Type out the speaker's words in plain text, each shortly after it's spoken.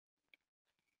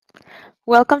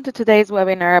Welcome to today's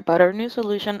webinar about our new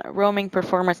solution, Roaming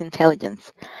Performance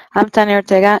Intelligence. I'm Tania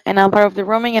Ortega, and I'm part of the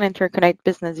Roaming and Interconnect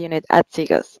business unit at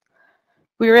SIGOS.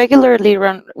 We regularly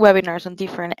run webinars on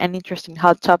different and interesting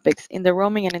hot topics in the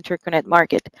roaming and interconnect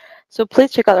market, so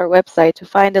please check out our website to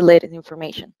find the latest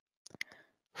information.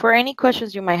 For any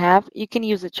questions you might have, you can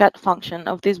use the chat function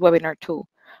of this webinar tool,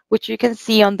 which you can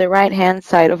see on the right-hand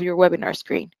side of your webinar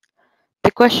screen. The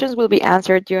questions will be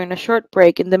answered during a short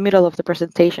break in the middle of the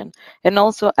presentation and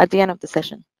also at the end of the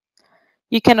session.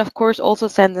 You can, of course, also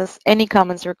send us any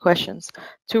comments or questions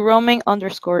to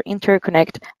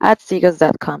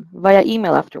roaming_interconnect@sigos.com via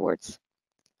email afterwards.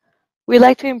 We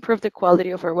like to improve the quality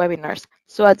of our webinars,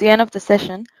 so at the end of the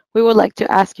session, we would like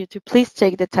to ask you to please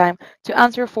take the time to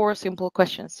answer 4 simple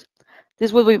questions.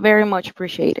 This will be very much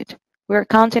appreciated. We are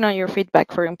counting on your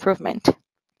feedback for improvement.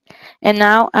 And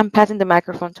now I'm passing the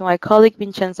microphone to my colleague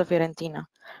Vincenzo Fiorentino.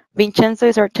 Vincenzo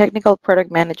is our technical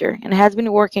product manager and has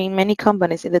been working in many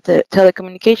companies in the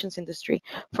telecommunications industry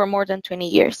for more than 20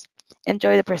 years.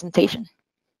 Enjoy the presentation.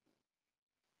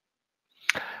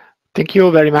 Thank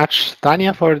you very much,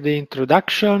 Tania, for the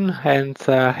introduction, and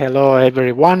hello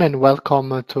everyone, and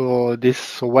welcome to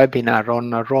this webinar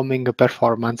on roaming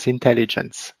performance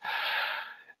intelligence.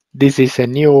 This is a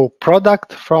new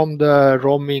product from the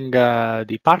roaming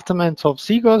department of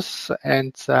SIGOS,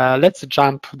 and let's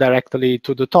jump directly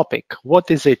to the topic. What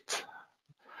is it?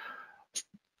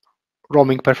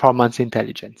 Roaming performance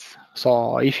intelligence.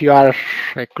 So if you are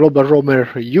a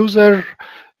GlobalRoamer user,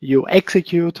 you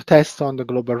execute tests on the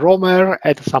GlobalRoamer.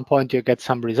 At some point, you get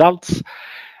some results,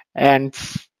 and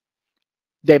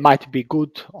they might be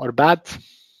good or bad.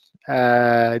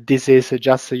 This is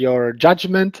just your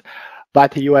judgment,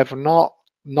 but you have not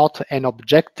an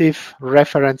objective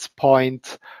reference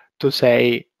point to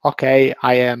say, okay,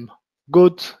 I am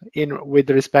good with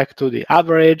respect to the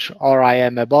average, or I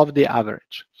am above the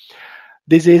average.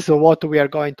 This is what we are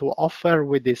going to offer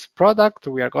with this product.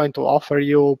 We are going to offer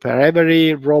you per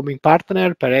every roaming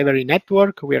partner, per every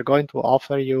network, we are going to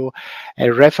offer you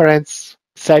a reference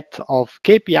set of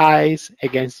KPIs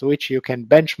against which you can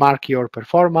benchmark your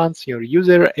performance, your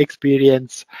user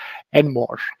experience, and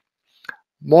more.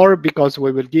 More because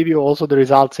we will give you also the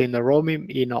results in the roaming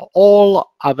in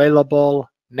all available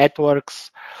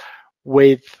networks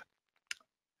with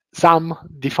some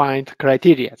defined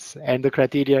criteria, and the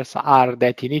criteria are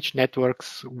that in each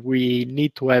networks we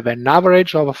need to have an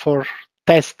average of 4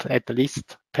 tests at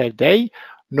least per day.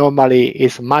 Normally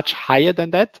is much higher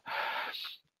than that,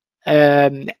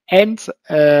 and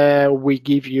we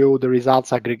give you the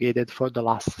results aggregated for the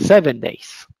last 7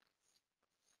 days.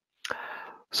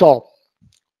 So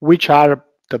which are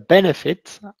the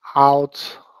benefits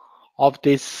out of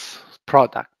this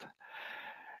product?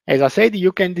 As I said,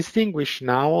 you can distinguish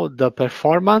now the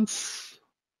performance,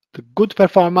 the good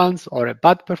performance or a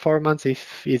bad performance,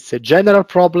 if it's a general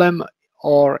problem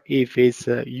or if it's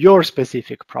your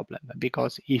specific problem.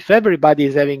 Because if everybody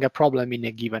is having a problem in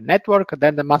a given network,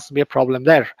 then there must be a problem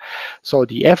there. So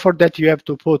the effort that you have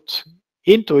to put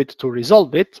into it to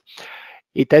resolve it,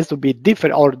 it has to be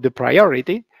different, or the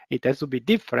priority, it has to be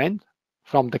different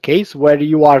from the case where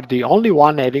you are the only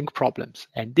one having problems.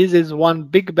 And this is one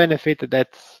big benefit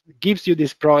that gives you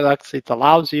these products. It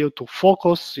allows you to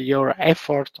focus your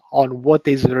effort on what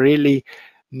is really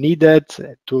needed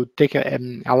to take,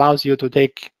 allows you to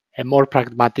take a more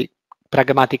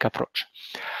pragmatic approach.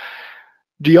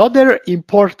 The other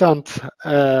important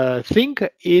thing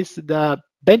is the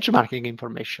benchmarking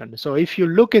information. So if you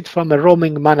look at it from a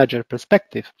roaming manager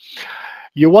perspective,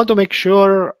 you want to make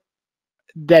sure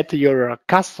that your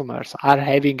customers are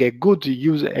having a good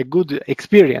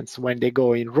experience when they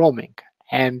go in roaming.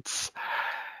 And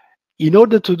in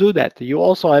order to do that, you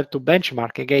also have to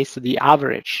benchmark against the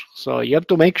average. So you have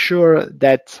to make sure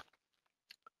that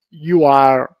you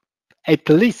are at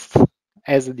least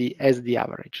as the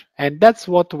average. And that's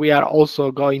what we are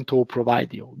also going to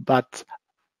provide you. But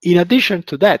in addition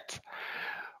to that,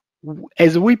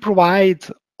 as we provide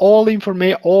all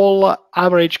information, all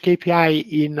average KPI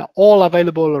in all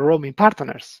available roaming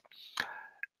partners,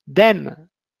 then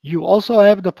you also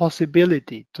have the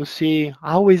possibility to see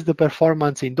how is the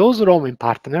performance in those roaming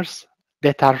partners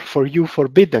that are for you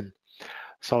forbidden.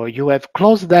 So you have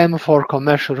closed them for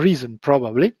commercial reason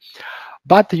probably,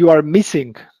 but you are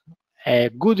missing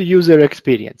a good user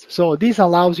experience. So this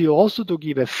allows you also to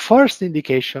give a first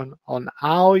indication on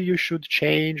how you should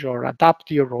change or adapt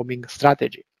your roaming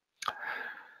strategy.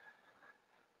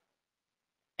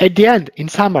 At the end, in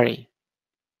summary,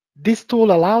 this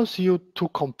tool allows you to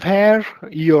compare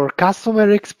your customer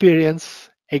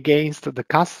experience against the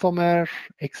customer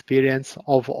experience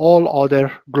of all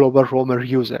other GlobalRoamer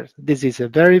users. This is a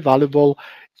very valuable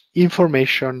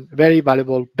information, very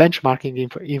valuable benchmarking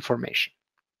information.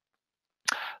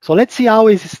 So let's see how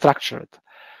it is structured.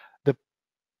 The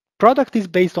product is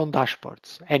based on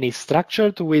dashboards and is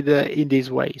structured with in this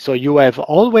way. So you have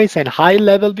always a high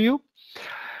level view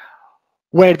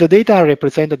where the data are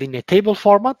represented in a table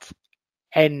format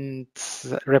and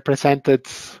represented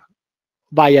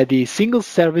via the single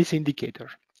service indicator.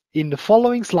 In the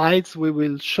following slides, we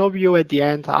will show you at the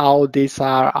end how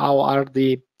are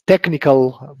the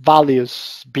technical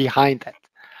values behind it.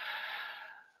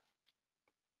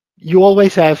 You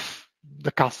always have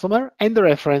the customer and the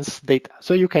reference data,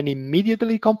 so you can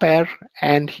immediately compare,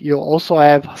 and you also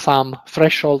have some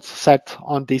thresholds set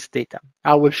on this data.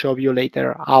 I will show you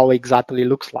later how exactly it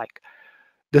looks like.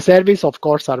 The service, of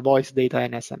course, are voice data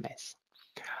and SMS.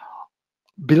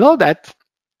 Below that,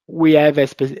 we have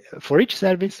for each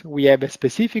service, we have a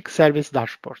specific service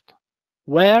dashboard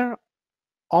where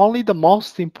only the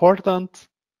most important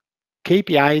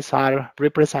KPIs are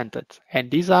represented. And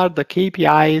these are the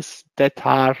KPIs that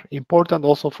are important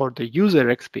also for the user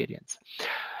experience.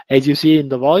 As you see in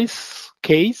the voice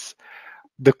case,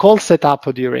 the call setup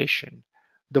duration,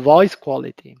 the voice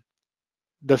quality,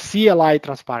 the CLI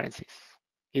transparencies.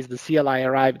 Is the CLI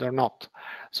arrived or not?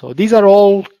 So these are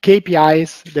all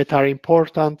KPIs that are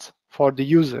important for the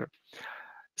user.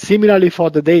 Similarly for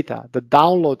the data, the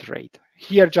download rate.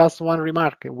 Here, just one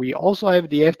remark. We also have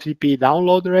the FTP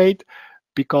download rate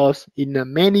because in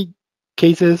many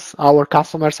cases, our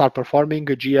customers are performing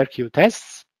GRQ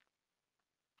tests.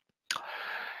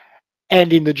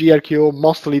 And in the GRQ,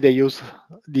 mostly they use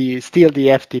still the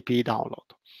FTP download.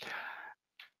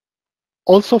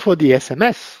 Also for the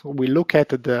SMS, we look at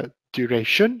the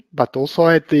duration, but also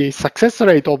at the success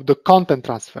rate of the content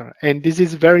transfer. And this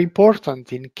is very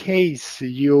important in case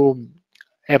you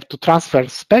have to transfer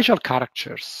special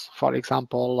characters, for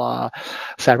example,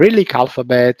 Cyrillic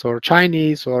alphabet or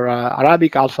Chinese or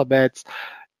Arabic alphabets,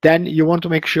 then you want to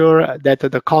make sure that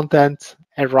the content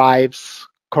arrives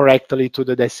correctly to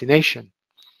the destination.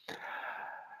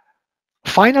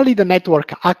 Finally, the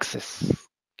network access.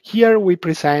 Here we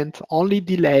present only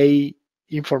delay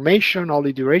information,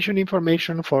 only duration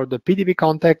information for the PDB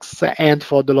context and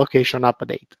for the location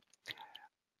update.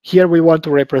 Here we want to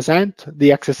represent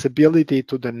the accessibility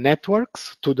to the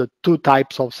networks, to the two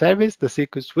types of service, the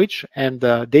circuit switch and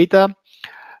the data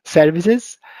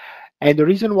services. And the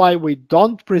reason why we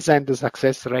don't present the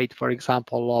success rate, for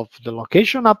example, of the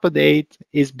location update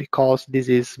is because this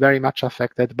is very much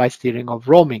affected by steering of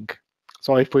roaming.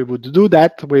 So if we would do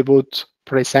that, we would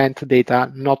present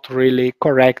data not really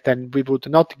correct and we would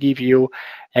not give you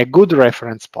a good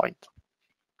reference point.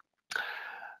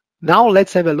 Now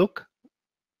let's have a look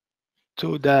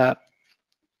to the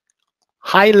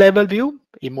high level view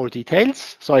in more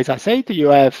details. So as I said, you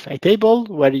have a table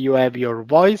where you have your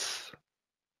voice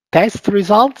test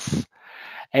results.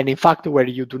 And in fact, where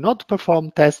you do not perform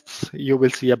tests, you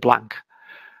will see a blank.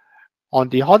 On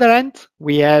the other end,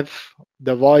 we have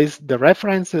the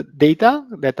reference data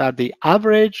that are the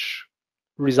average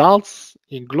results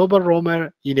in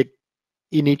GlobalRoamer in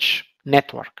each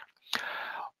network.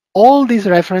 All these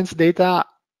reference data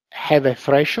have a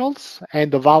thresholds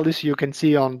and the values you can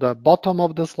see on the bottom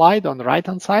of the slide on the right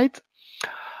hand side.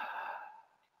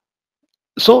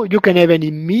 So you can have an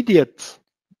immediate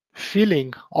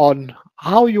feeling on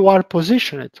how you are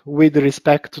positioned with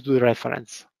respect to the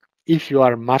reference. If you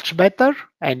are much better,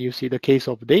 and you see the case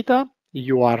of data,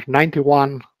 you are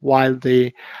 91 while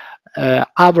the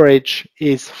average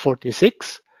is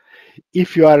 46.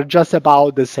 If you are just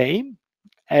about the same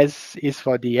as is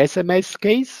for the SMS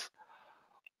case,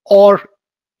 or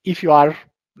if you are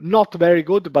not very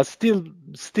good but still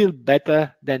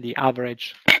better than the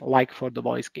average, like for the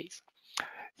voice case.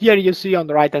 Here you see on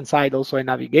the right hand side also a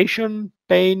navigation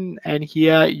pane, and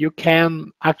here you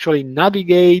can actually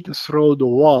navigate through the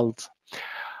world.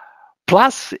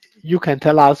 Plus, you can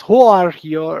tell us who are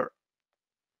your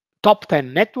top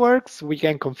 10 networks we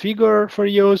can configure for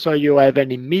you, so you have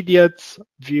an immediate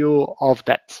view of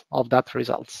that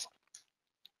results.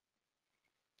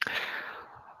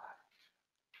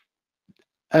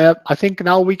 I think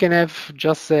now we can have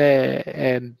just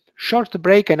a short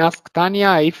break and ask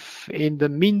Tanya if in the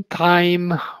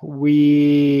meantime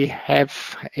we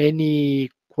have any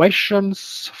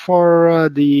questions for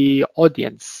the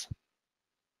audience.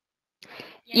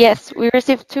 Yes, we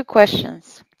received two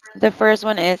questions. The first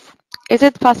one is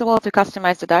it possible to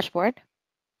customize the dashboard?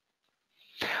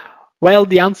 Well,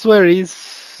 the answer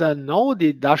is no,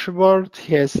 the dashboard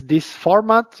has this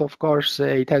format. Of course,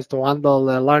 it has to handle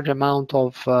a large amount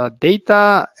of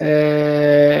data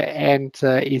and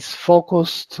is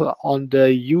focused on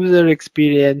the user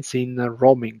experience in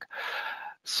roaming.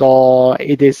 So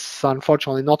it is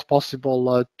unfortunately not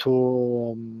possible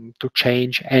to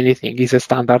change anything. It's a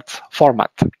standard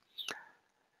format.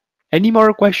 Any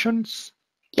more questions?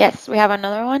 Yes, we have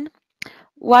another one.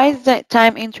 Why is the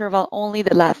time interval only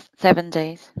the last 7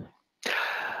 days?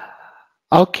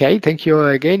 Okay, thank you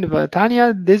again,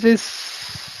 Tanya. This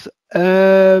is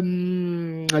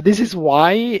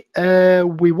why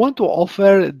we want to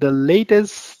offer the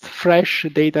latest fresh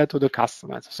data to the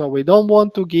customers. So we don't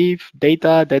want to give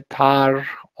data that are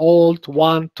old,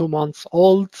 1, 2 months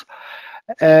old,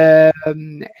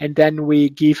 and then we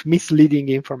give misleading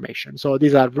information. So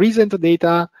these are recent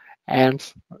data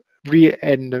and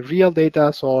real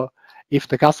data. So if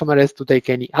the customer has to take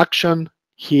any action,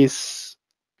 he's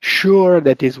sure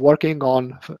that he's working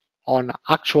on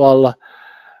actual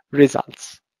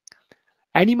results.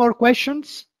 Any more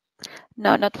questions?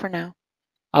 No, not for now.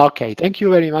 Okay, thank you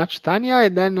very much, Tanya.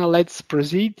 And then let's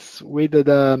proceed with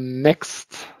the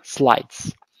next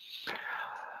slides.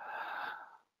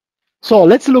 So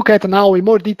let's look at now in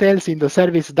more details in the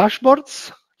service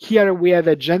dashboards. Here we have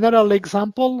a general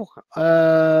example.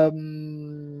 So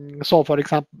for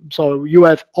example, so you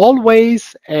have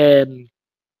always a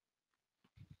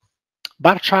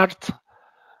bar chart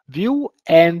view,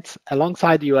 and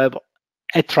alongside you have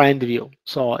a trend view.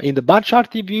 So in the bar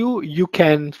chart view, you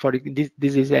can, for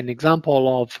this is an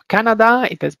example of Canada.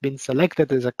 It has been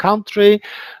selected as a country.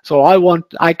 So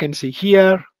I can see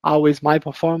here how is my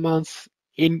performance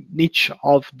in each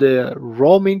of the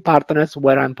roaming partners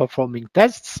where I'm performing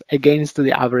tests against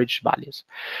the average values.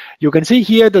 You can see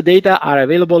here the data are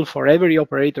available for every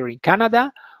operator in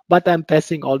Canada, but I'm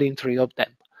testing only in 3 of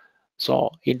them. So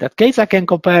in that case, I can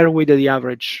compare with the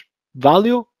average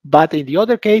value, but in the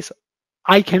other case,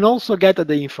 I can also get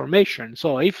the information.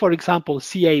 So if, for example,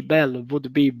 CA Bell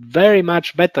would be very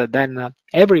much better than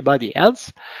everybody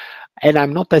else, and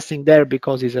I'm not testing there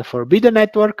because it's a forbidden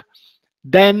network,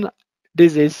 then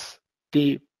this is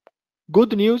the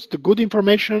good news, the good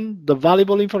information, the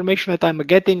valuable information that I'm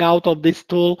getting out of this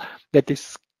tool that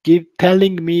is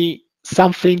telling me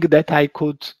something that I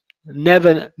could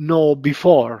never know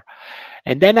before.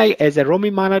 And then as a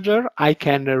roaming manager, I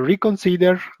can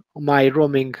reconsider my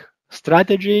roaming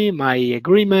strategy, my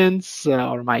agreements,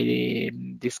 or my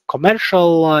these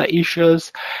commercial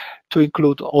issues to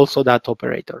include also that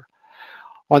operator.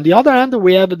 On the other hand,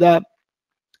 we have the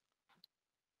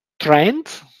trend,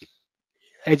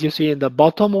 as you see in the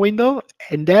bottom window,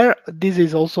 and there this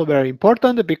is also very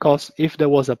important because if there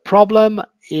was a problem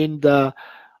in the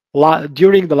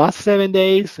during the last 7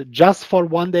 days, just for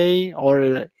 1 day,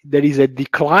 or there is a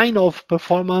decline of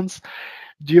performance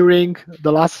during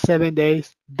the last 7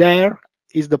 days, there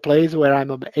is the place where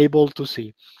I'm able to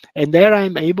see. And there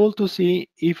I'm able to see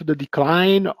if the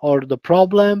decline or the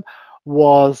problem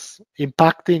was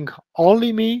impacting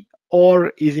only me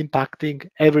or is impacting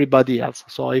everybody else.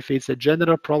 So if it's a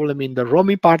general problem in the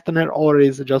roaming partner or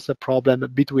is just a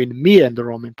problem between me and the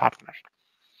roaming partner.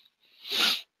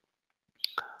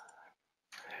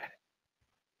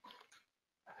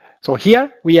 So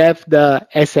here we have the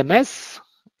SMS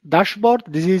dashboard.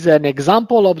 This is an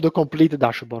example of the complete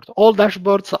dashboard. All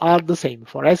dashboards are the same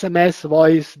for SMS,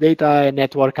 voice, data, and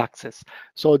network access.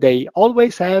 So they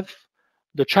always have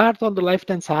the chart on the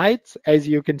left-hand side, as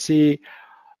you can see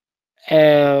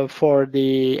for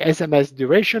the SMS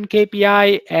duration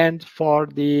KPI and for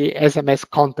the SMS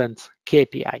content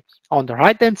KPI. On the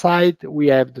right-hand side, we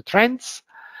have the trends,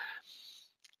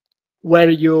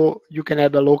 where you can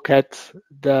have a look at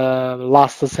the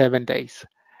last 7 days.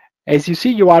 As you see,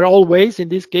 you are always, in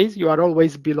this case, you are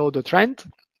always below the trend.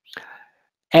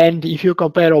 And if you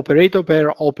compare operator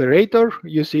per operator,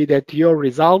 you see that your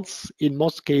results in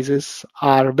most cases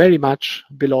are very much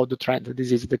below the trend.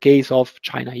 This is the case of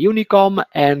China Unicom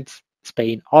and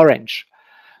Spain Orange.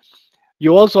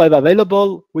 You also have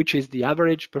available, which is the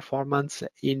average performance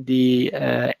in the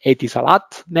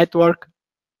Etisalat network.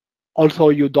 Also,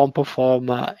 you don't perform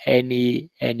any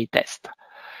test.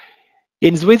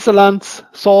 In Switzerland,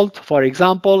 Salt, for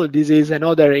example, this is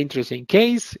another interesting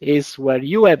case, is where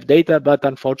you have data, but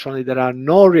unfortunately there are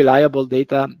no reliable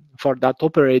data for that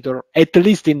operator, at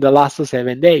least in the last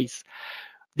 7 days.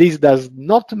 This does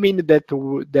not mean that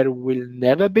there will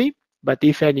never be, but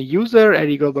if any user,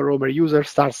 any GlobalRoamer user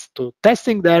starts to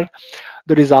testing there,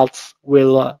 the results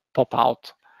will pop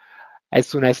out as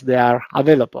soon as they are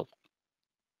available.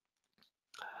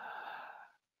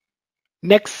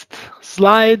 Next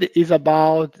slide is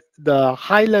about the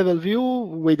high-level view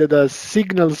with the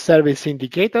signal service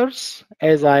indicators.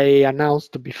 As I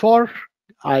announced before,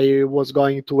 I was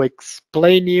going to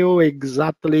explain you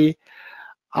exactly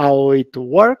how it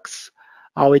works,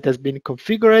 how it has been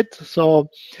configured. So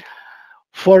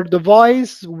for the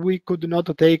voice, we could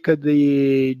not take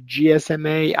the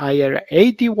GSMA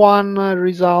IR81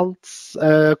 results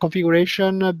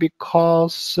configuration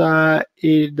because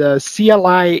the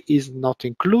CLI is not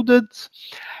included,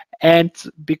 and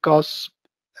because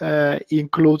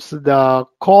includes the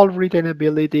call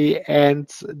retainability and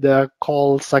the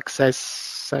call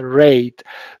success rate.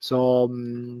 So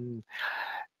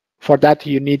for that,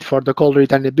 you need, for the call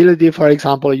retainability, for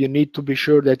example, you need to be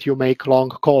sure that you make long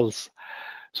calls.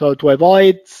 So to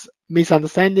avoid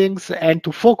misunderstandings and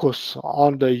to focus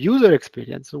on the user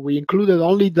experience, we included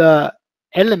only the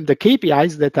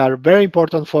KPIs that are very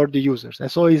important for the users. And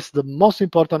so is the most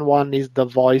important one is the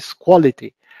voice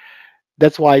quality.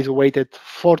 That's why it's weighted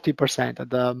 40%,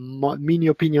 the mini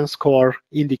opinion score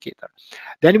indicator.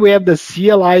 Then we have the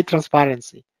CLI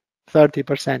transparency,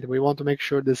 30%. We want to make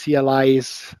sure the CLI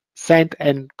is sent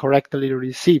and correctly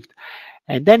received.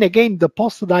 And then again, the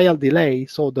post-dial delay,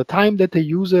 so the time that the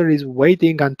user is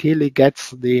waiting until he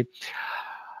gets the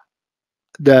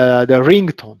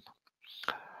ringtone.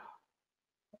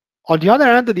 On the other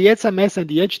hand, the SMS and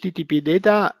the HTTP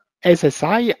data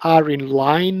SSI are in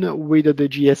line with the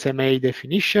GSMA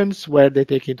definitions, where they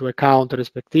take into account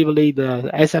respectively the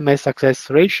SMS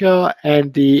success ratio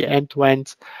and the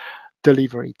end-to-end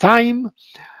delivery time.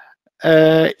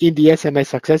 In the SMS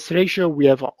success ratio, we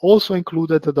have also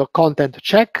included the content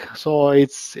check, so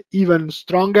it's even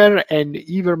stronger and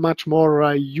even much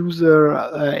more user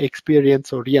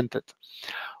experience oriented.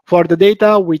 For the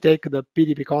data, we take the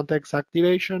PDP context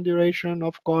activation duration,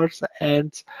 of course,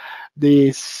 and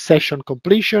the session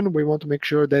completion. We want to make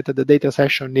sure that the data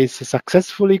session is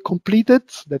successfully completed.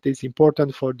 That is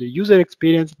important for the user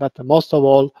experience, but most of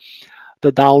all,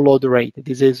 the download rate.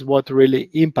 This is what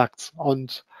really impacts on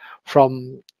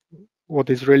from what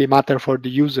is really matter for the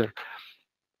user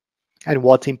and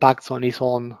what impacts on its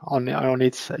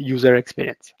user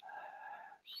experience.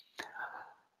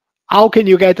 How can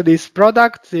you get this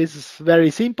product? It's very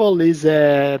simple. Is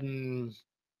a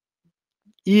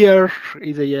year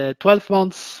is a 12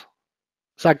 months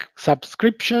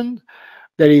subscription.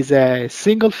 There is a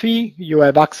single fee. You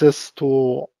have access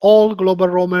to all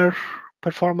GlobalRoamer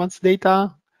performance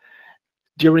data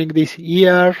during this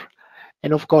year,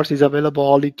 and of course is available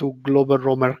only to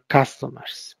GlobalRoamer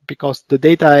customers, because the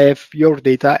data your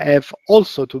data have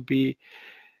also to be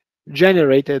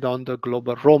generated on the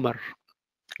GlobalRoamer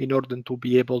in order to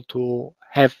be able to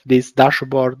have this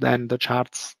dashboard and the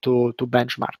charts to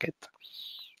benchmark it.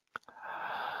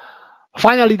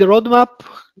 Finally, the roadmap.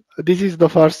 This is the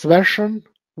first version.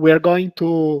 We are going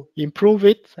to improve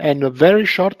it, and very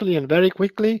shortly and very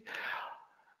quickly.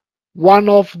 One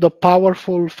of the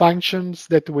powerful functions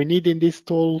that we need in this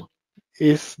tool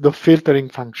is the filtering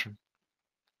function.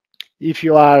 If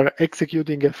you are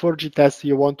executing a 4G test,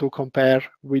 you want to compare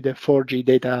with a 4G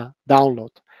data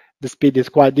download. The speed is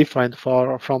quite different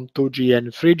from 2G and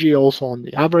 3G, also on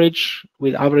the average,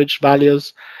 with average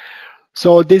values.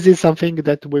 So this is something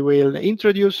that we will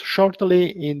introduce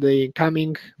shortly in the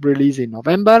coming release in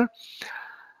November.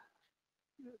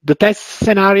 The test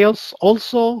scenarios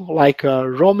also, like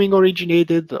roaming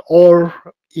originated or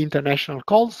international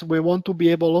calls, we want to be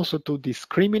able also to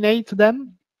discriminate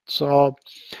them. So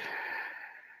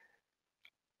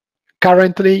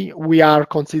currently, we are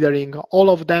considering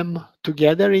all of them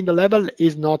together in the level.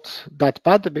 Is not that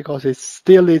bad because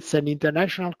it's an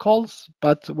international calls,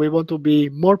 but we want to be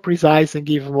more precise and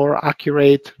give more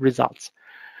accurate results.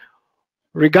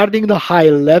 Regarding the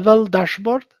high-level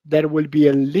dashboard, there will be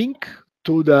a link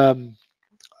to the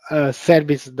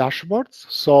service dashboards.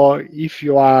 So if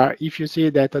you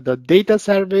see that the data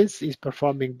service is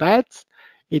performing bad,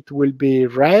 it will be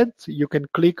red. You can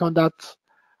click on that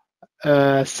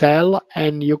cell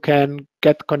and you can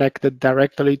get connected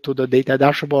directly to the data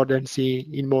dashboard and see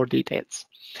in more details.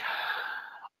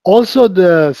 Also,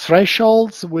 the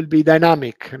thresholds will be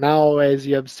dynamic. Now, as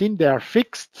you have seen, they are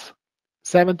fixed,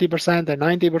 70% and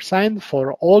 90%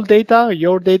 for all data,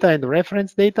 your data and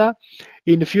reference data.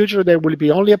 In the future, they will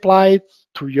be only applied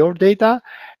to your data,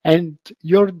 and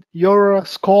your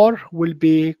score will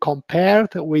be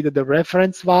compared with the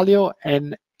reference value,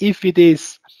 and if it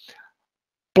is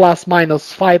plus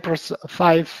minus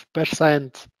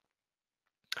 5%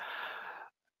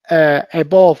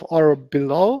 above or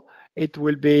below, it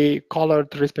will be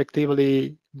colored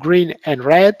respectively green and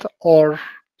red, or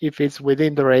if it's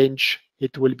within the range,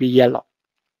 it will be yellow.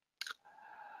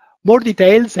 More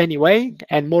details anyway,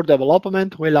 and more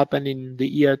development will happen in the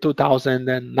year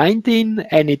 2019,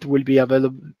 and it will be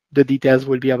available. The details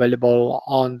will be available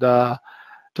on the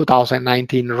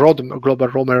 2019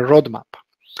 GlobalRoamer roadmap.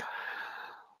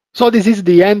 So this is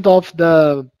the end of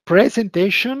the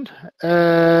presentation.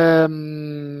 I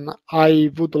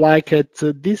would like at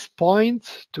this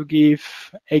point to give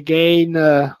again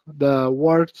the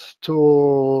word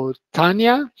to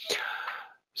Tanya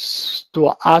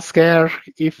to ask her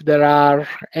if there are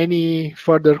any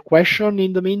further questions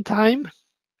in the meantime.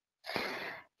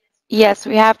 Yes,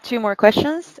 we have two more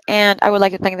questions, and I would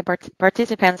like to thank the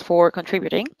participants for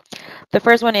contributing. The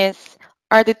first one is,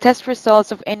 are the test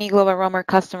results of any GlobalRoamer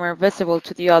customer visible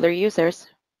to the other users?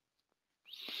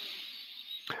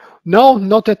 No,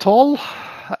 not at all.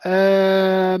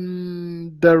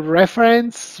 The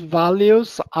reference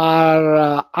values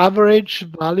are average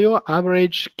value,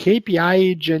 average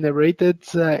KPI generated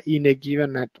in a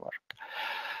given network.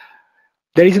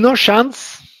 There is no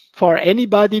chance for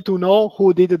anybody to know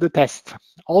who did the test.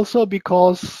 Also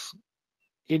because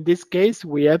in this case,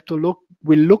 we have to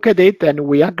look at it and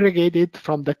we aggregate it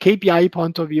from the KPI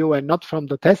point of view and not from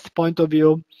the test point of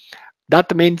view.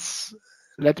 That means,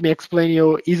 let me explain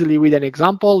you easily with an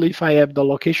example. If I have the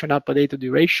location update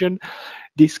duration,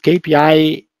 this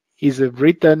KPI is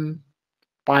written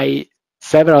by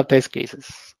several test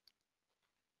cases.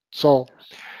 So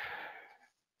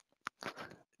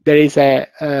there is a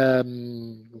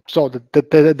so the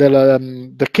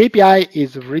KPI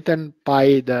is written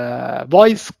by the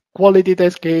voice quality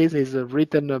test case, is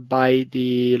written by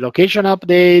the location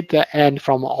update and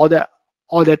from other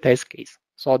test case.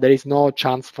 So there is no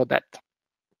chance for that.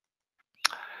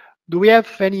 Do we have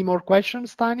any more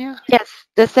questions, Tanya? Yes,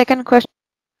 the second question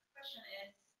is,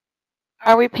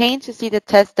 are we paying to see the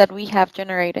test that we have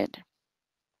generated?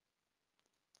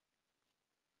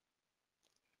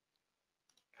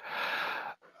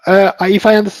 If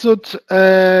I understood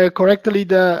correctly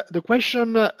the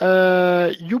question,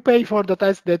 you pay for the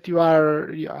test that you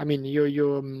are. I mean, you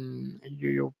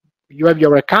have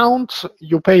your account.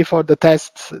 You pay for the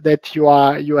tests that you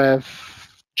have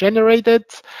generated,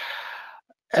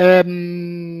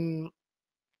 and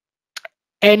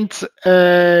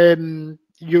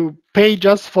you pay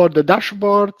just for the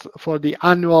dashboard, for the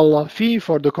annual fee,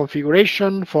 for the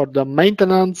configuration, for the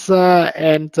maintenance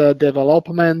and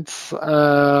development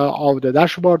of the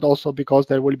dashboard, also because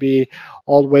there will be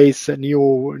always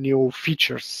new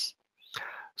features.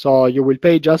 So you will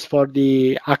pay just for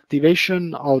the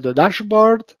activation of the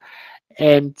dashboard,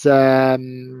 and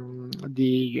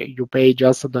you pay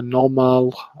just the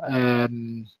normal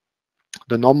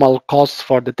cost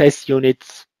for the test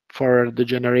units for the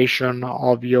generation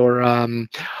of your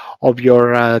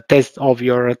test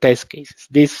cases.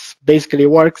 This basically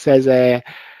works as a,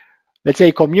 let's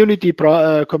say, community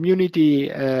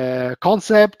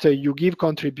concept. You give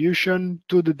contribution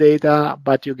to the data,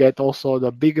 but you get also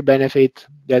the big benefit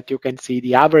that you can see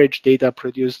the average data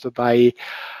produced by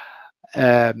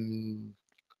from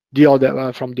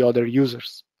the other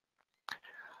users.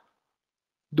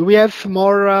 Do we have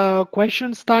more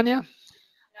questions, Tanya?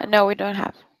 No, we don't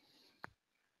have.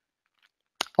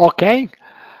 Okay.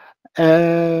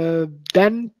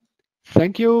 Then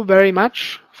thank you very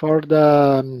much for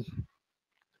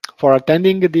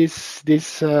attending this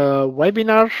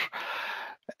webinar.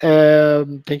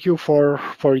 Thank you for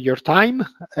your time.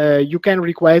 You can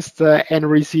request and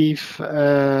receive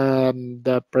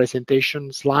the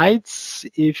presentation slides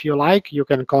if you like. You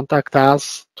can contact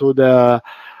us to the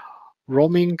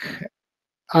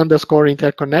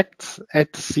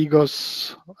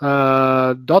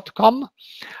roaming_interconnect@sigos.com,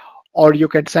 or you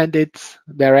can send it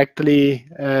directly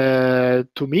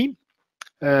to me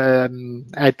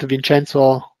at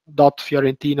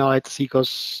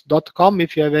vincenzo.fiorentino@sigos.com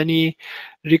if you have any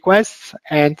requests.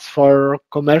 And for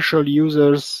commercial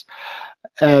users,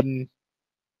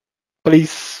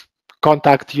 please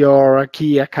contact your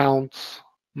key account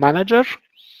manager.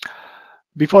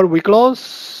 Before we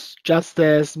close, just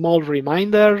a small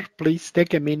reminder, please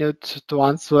take a minute to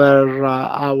answer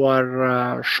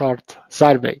our short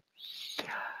survey.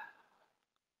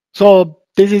 So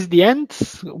this is the end.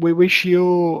 We wish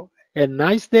you a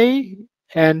nice day,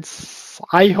 and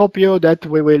I hope that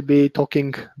we will be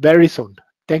talking very soon.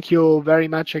 Thank you very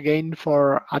much again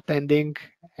for attending,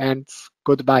 and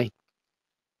goodbye.